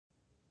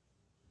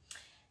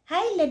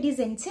Hi ladies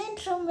and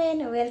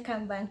gentlemen,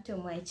 welcome back to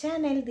my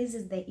channel. This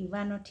is the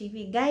Ivano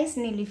TV. Guys,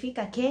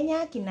 nilifika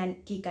Kenya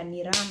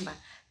kikaniramba.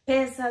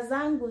 Pesa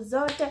zangu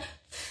zote.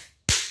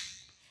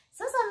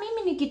 Sasa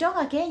mimi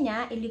nikitoka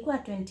Kenya ilikuwa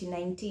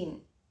 2019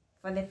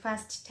 for the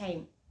first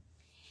time.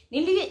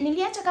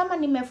 Niliacha kama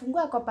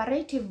nimefungua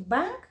cooperative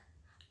bank,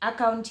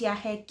 account ya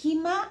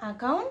Hekima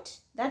account,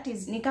 that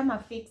is ni kama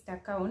fixed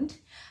account,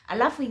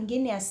 alafu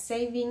ingine ya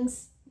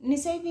savings, ni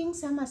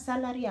savings ama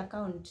salary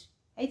account.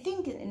 I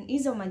think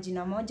hizo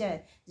majina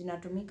moja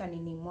zinatumika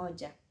nini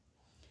moja.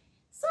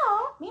 So,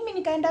 mimi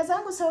nikaenda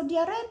zangu Saudi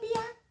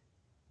Arabia.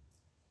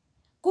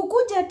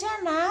 Kukuja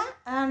tena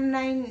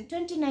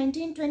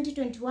 2019,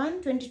 2021,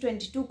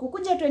 2022.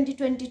 Kukuja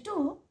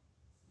 2022,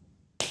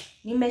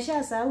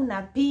 nimeshasahau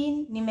na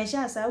pin,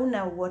 nimeshasahau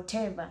na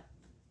whatever.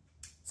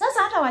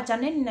 Sasa hata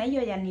wachaneni na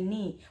hiyo ya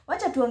nini.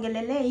 Wacha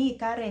tuongelelee hii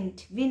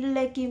current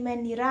vile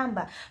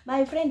kimeniramba.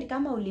 My friend,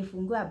 kama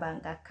ulifungua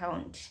bank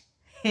account,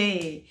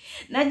 hey,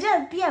 najua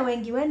pia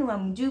wengi wenu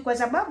hamjui kwa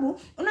sababu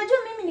unajua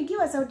mimi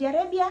nikiwa Saudi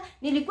Arabia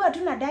nilikuwa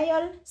tu na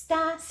dial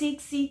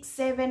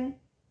 *667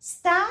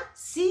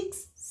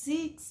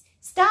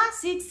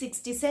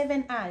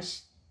 *667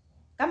 hash.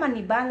 Kama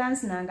ni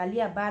balance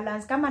naangalia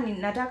balance, kama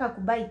nataka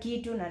kubai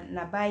kitu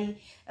na buy.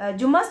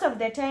 Most of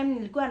the time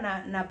nilikuwa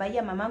na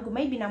buy mamangu,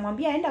 maybe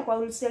namwambia enda kwa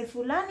wholesale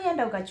fulani,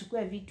 enda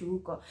ukachukue vitu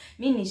huko.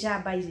 Mimi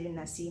nishabai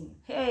na simu.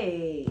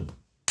 Hey.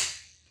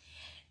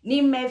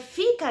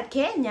 Nimefika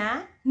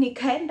Kenya,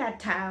 nikaenda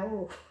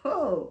tao.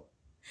 Oh.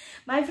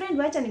 My friend,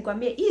 wacha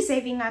nikwambie, hii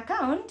saving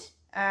account,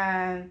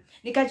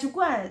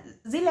 nikachukua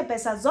zile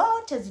pesa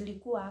zote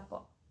zilikuwa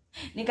hapo.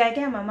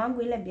 Nikaekea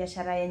mamangu ile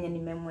biashara yenye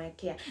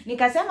nimemwekea.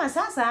 Nikasema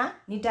sasa,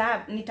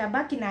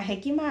 nitabaki na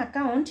Hekima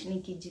account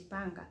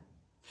nikijipanga.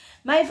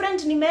 My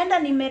friend, nimeenda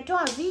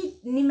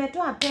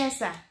nimetoa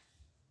pesa.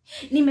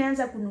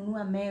 Nimeanza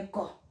kununua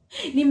meko.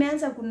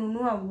 Nimeanza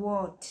kununua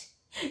what?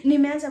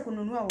 Nimeanza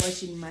kununua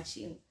washing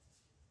machine.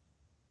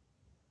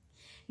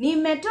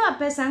 Nimetoa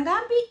pesa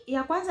ngapi?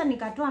 Ya kwanza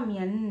nikatoa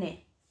 400.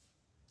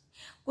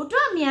 Kutoa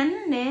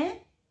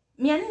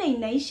 400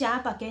 inaisha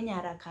hapa Kenya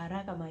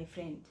haraka my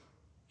friend.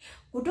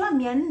 Kutoa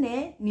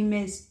 400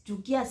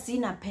 nimestukia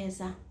sina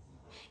pesa.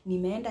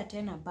 Nimeenda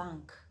tena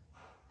bank.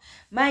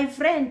 My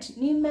friend,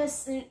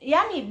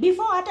 yani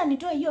before hata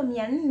nitoe hiyo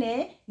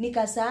 400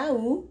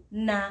 nikasahau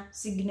na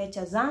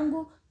signature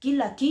zangu,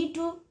 kila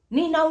kitu.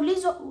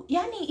 Ninaulizwa,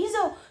 yani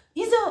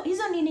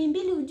hizo nini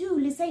mbili ujui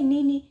ulisai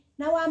nini?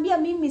 Nawaambia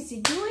mimi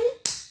sijui.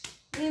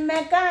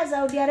 Nimekaa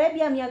Saudi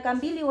Arabia miaka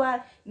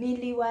 2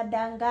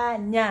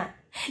 niliwadanganya.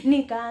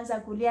 Nikaanza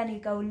kulia,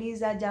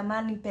 nikauliza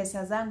jamani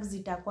pesa zangu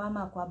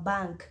zitakwama kwa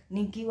bank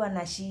nikiwa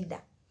na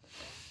shida.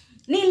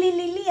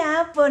 Nilililia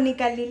hapo,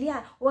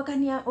 nikalilia,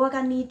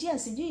 wakaniitia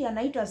sijui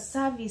anaitwa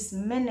service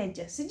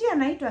manager. Sijui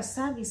anaitwa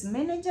service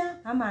manager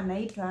ama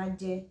anaitwa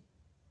aje.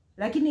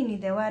 Lakini ni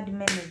the word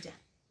manager.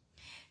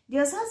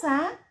 Ndio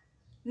sasa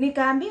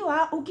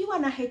nikaambiwa ukiwa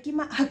na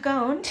Hekima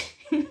account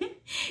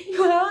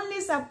you are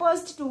only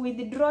supposed to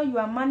withdraw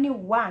your money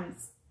once.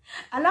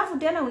 Alafu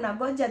tena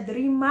unagoja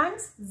 3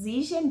 months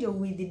ziishe ndio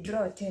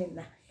withdraw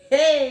tena.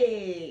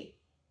 Hey!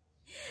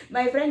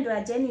 My friend,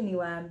 wacheni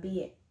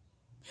niwaambie.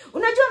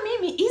 Unajua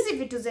mimi hizi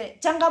vitu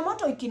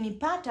changamoto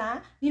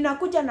ikinipata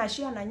ninakuja na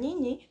share na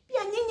nyinyi,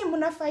 pia nyinyi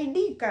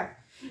mnafaidika.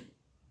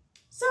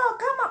 So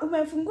kama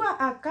umefungua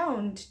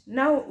account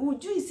na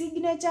ujui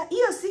signature,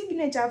 hiyo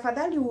signature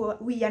afadhali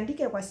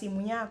uiandike kwa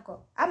simu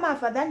yako, ama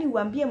afadhali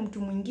uambie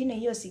mtu mwingine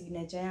hiyo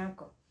signature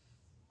yako.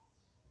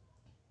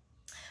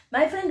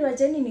 My friend,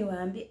 wacheni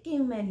niwaambie,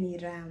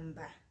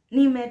 imeniramba.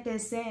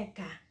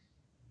 Nimeteseka.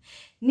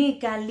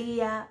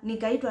 Nikalia,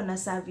 nikaitwa na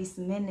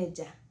service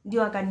manager.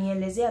 Ndio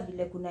akanielezea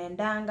vile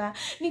kunaendanga.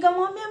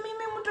 Nikamwambia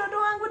mimi mtoto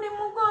wangu ni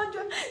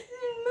mgonjwa.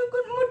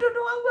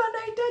 Mtoto wangu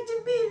anahitaji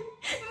bili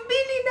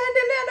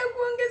inaendelea na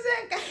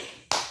kuongezeka.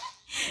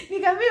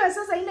 Nikamwambia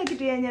sasa ile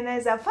kitu yenye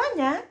naweza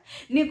fanya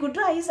ni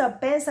kutoa hizo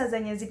pesa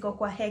zenye ziko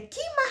kwa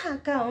Hekima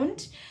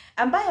account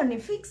ambayo ni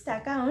fixed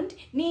account,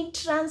 ni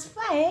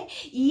transfer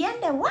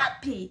iende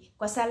wapi?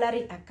 Kwa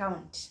salary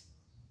account.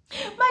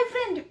 My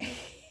friend,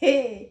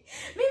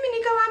 mimi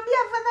nikamwambia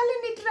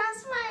afadhali ni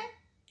transfer.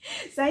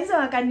 Sasa hizo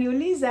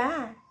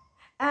wakaniuliza,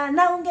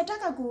 na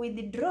ungetaka ku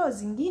withdraw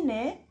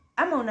zingine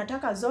ama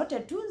unataka zote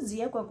tu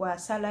ziwekwe kwa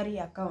salary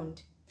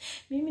account?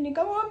 Mimi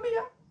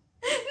nikamwambia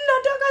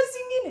nataka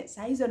zingine.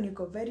 Sasa hizo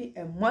niko very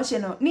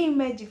emotional.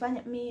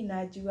 Nimejifanya mimi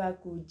najua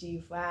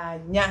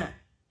kujifanya.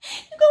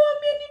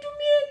 Nikamwambia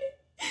nitumieni.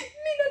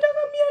 Mimi nataka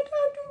 300.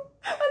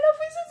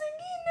 Alafu hizo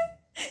zingine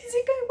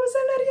zikae kwa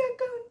salary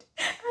account.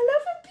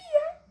 Alafu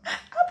pia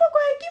hapo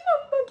kwa Hekima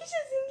mbakishe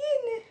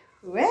zingine.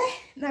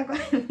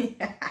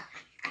 Nakwambia.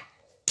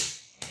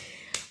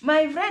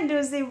 My friend,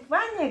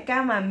 usifanye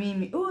kama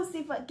mimi.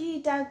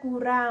 Usifakita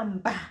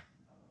kuramba.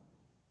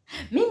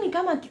 Mimi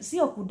kama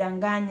sio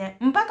kudanganya,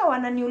 mpaka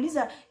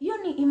wananiuliza, hiyo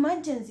ni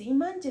emergency.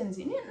 Nawaambia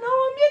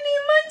ni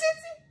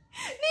emergency.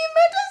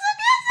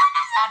 Nimeteseka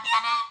sana Saudi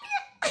Arabia.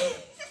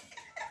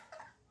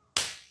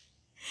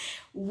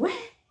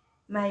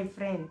 My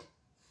friend,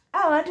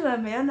 Hao watu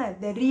wameona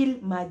the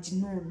real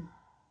Majnun.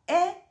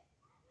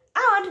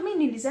 Hao watu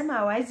mimi nilisema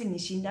hawawezi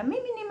nishinda.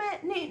 Mimi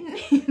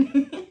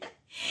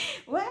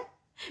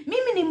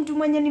mimi ni mtu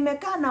mwenye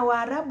nimekaa na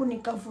Waarabu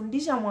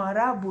nikafundisha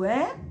Mwarabu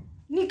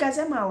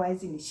nikasema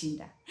hawawezi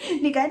nishinda.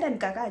 Nikaenda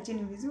nikakaa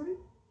chini vizuri.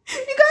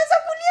 Nikaanza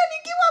kulia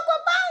nikiwa kwa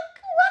bank.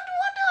 Watu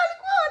wote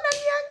walikuwa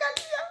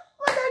wananiangalia.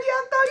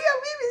 Wananiangalia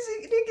mimi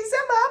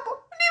nikisema hapo.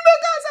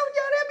 Nimekaa Saudi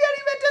Arabia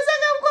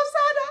nimeteseka huko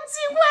sana.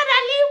 Sikuwa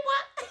nalipwa.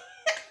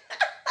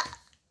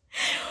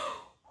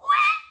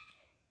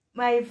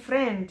 My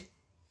friend.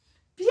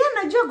 Pia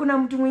najua kuna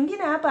mtu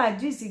mwingine hapa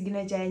ajui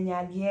signature yenye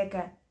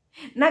aliweka.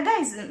 Na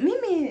guys,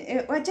 mimi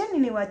wachani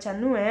ni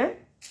wachanue.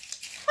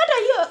 Hata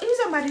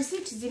hizo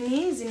mareceipt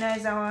hizi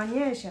naweza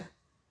waonyesha.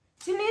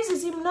 Sini hizi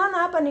si mnaona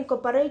hapa ni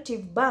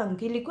Cooperative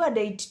Bank. Ilikuwa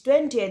date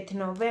 20th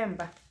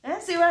November.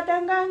 Si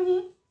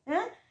wadanganyi.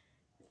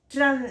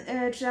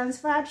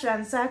 Transfer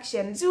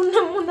transaction. Si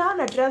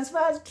unaona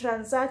transfer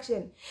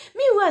transaction.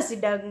 Mimi huwa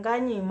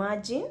sidanganyi,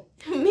 imagine.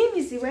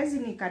 Mimi siwezi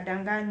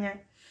nikadanganya.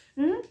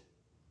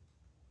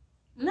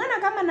 Unaona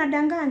kama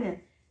nadanganya?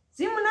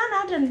 Si mnaona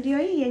hata ndio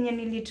hii yenye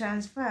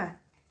nilitransfer.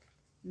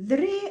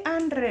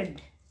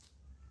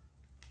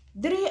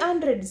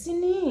 300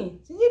 sini.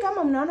 Sijui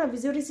kama mnaona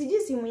vizuri, sijui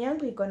simu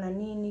yangu iko na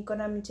nini, iko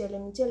na mchele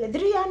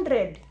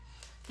 300.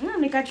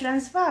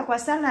 Nika-transfer kwa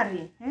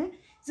salary,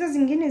 Hizo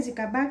zingine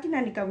zikabaki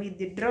na nika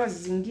withdraw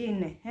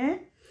zingine,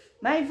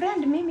 My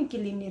friend, mimi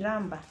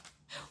kiliniramba.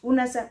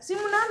 Si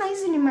mnaona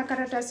hizi ni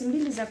makaratasi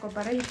mbili za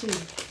Cooperative.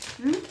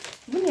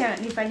 Mimi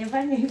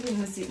nifanye hivi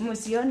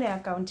msione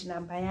account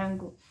number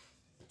yangu.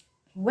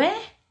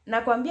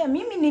 Nakwambia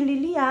mimi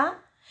nililia,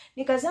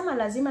 nikasema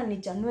lazima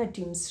nichanue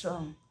Team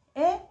Strong.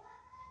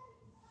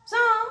 So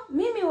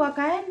mimi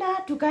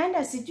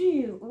tukaenda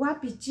sijui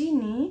wapi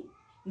chini,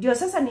 ndio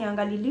sasa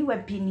niangaliliwe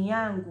pin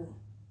yangu.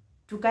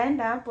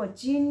 Tukaenda hapo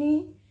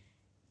chini,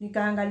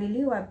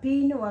 nikaangaliliwa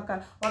pin,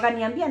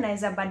 wakaniambia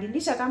naweza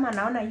badilisha kama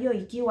naona hiyo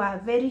ikiwa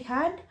very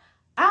hard,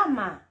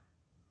 ama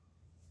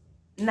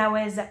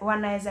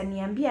wanaweza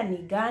niambia ni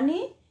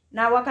gani,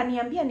 na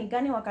wakaniambia ni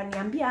gani,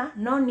 wakaniambia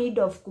no need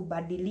of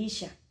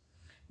kubadilisha.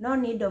 No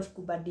need of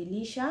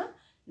kubadilisha,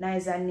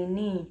 naweza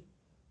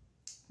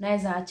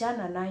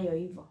achana nayo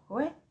hivyo.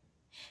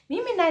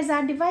 Mimi naweza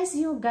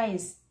advise you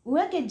guys,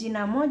 uweke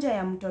jina moja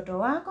ya mtoto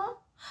wako,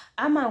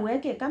 ama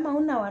uweke kama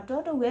una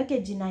watoto uweke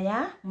jina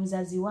ya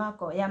mzazi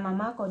wako, ya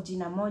mamako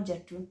jina moja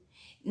tu.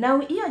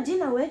 Na hiyo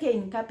jina uweke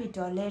in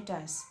capital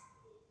letters.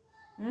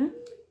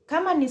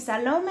 Kama ni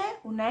Salome,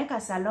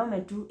 unaweka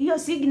Salome tu. Hiyo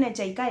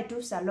signature ikae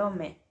tu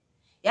Salome.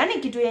 Yaani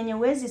kitu yenye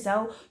uwezi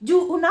sahau.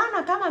 Juu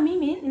unaona kama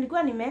mimi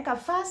nilikuwa nimeweka,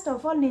 first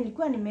of all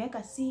nilikuwa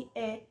nimeweka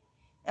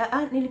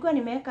nilikuwa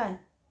nimeweka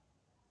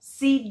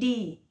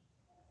CD.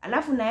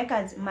 Alafu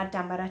naweka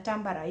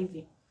matambara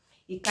hivi.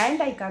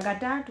 Ikaenda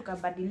ikagataa,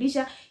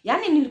 tukabadilisha.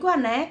 Yaani nilikuwa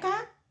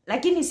naweka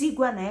lakini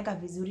sikuwa naweka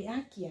vizuri.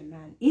 Haki ya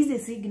nani? Hizi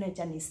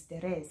signature ni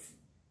stress.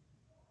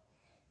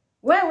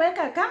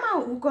 Weka kama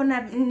uko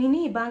na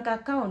bank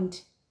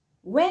account,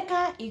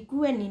 weka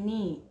ikue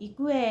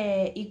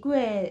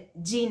ikue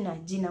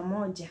jina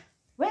moja.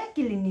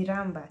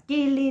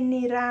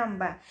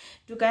 Kiliniramba.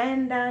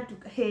 Tukaenda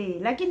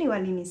lakini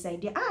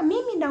walinisaidia.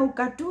 Mimi na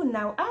ukatu na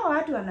hao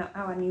watu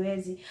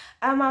hawaniwezi.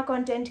 I'm a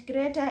content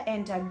creator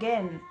and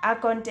again a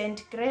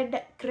content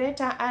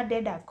creator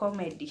added a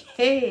comedy.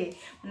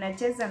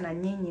 Mnacheza na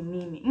nyinyi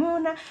mimi.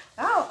 Muona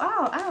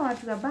hao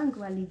watu wa bank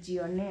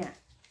walijionea.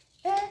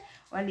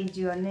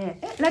 Walijionea.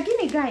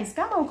 Lakini guys,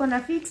 kama uko na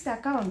fixed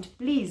account,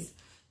 please,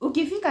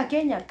 ukifika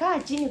Kenya, kaa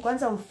chini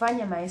kwanza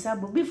ufanye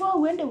mahesabu before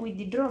uende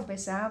withdraw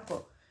pesa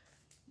yako.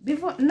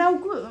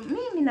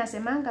 Mimi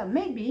nasemanga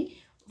maybe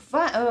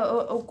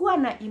ukuwa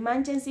na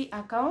emergency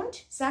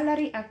account,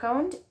 salary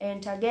account,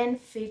 and again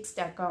fixed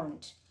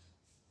account.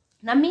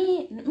 Na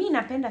mimi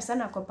napenda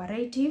sana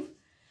Cooperative.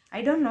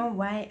 I don't know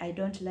why I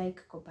don't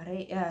like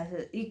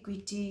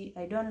Equity.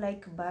 I don't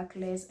like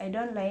Barclays. I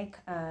don't like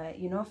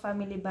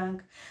Family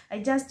Bank. I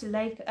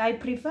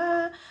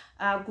prefer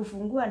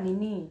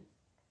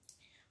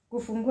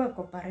kufungua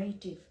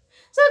Cooperative.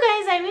 So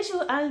guys, I wish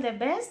you all the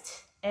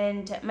best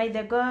and may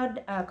the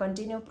God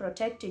continue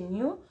protecting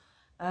you.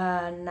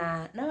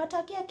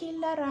 Nawatakia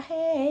kila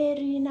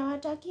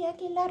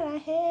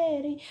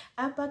raheri.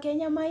 Hapa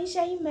Kenya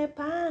maisha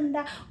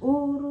imepanda.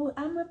 Uhuru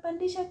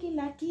amepandisha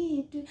kila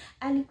kitu.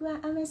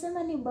 Alikuwa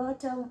amesema ni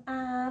bottom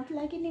up,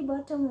 lakini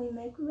bottom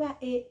imekuwa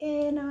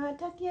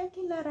nawatakia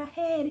kila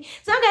raheri.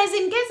 So guys,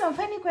 in case of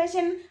any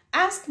question,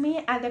 ask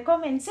me at the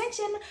comment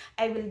section.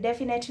 I will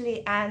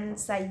definitely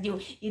answer you.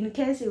 In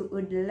case you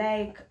would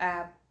like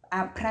a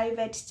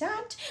private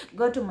chat,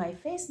 go to my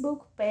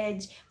Facebook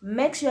page,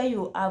 make sure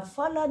you have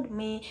followed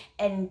me,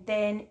 and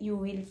then you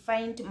will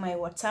find my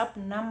WhatsApp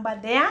number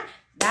there.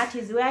 That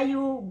is where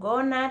you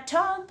gonna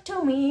talk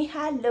to me.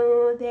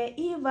 Hello there,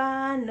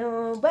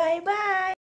 Ivano. Bye bye.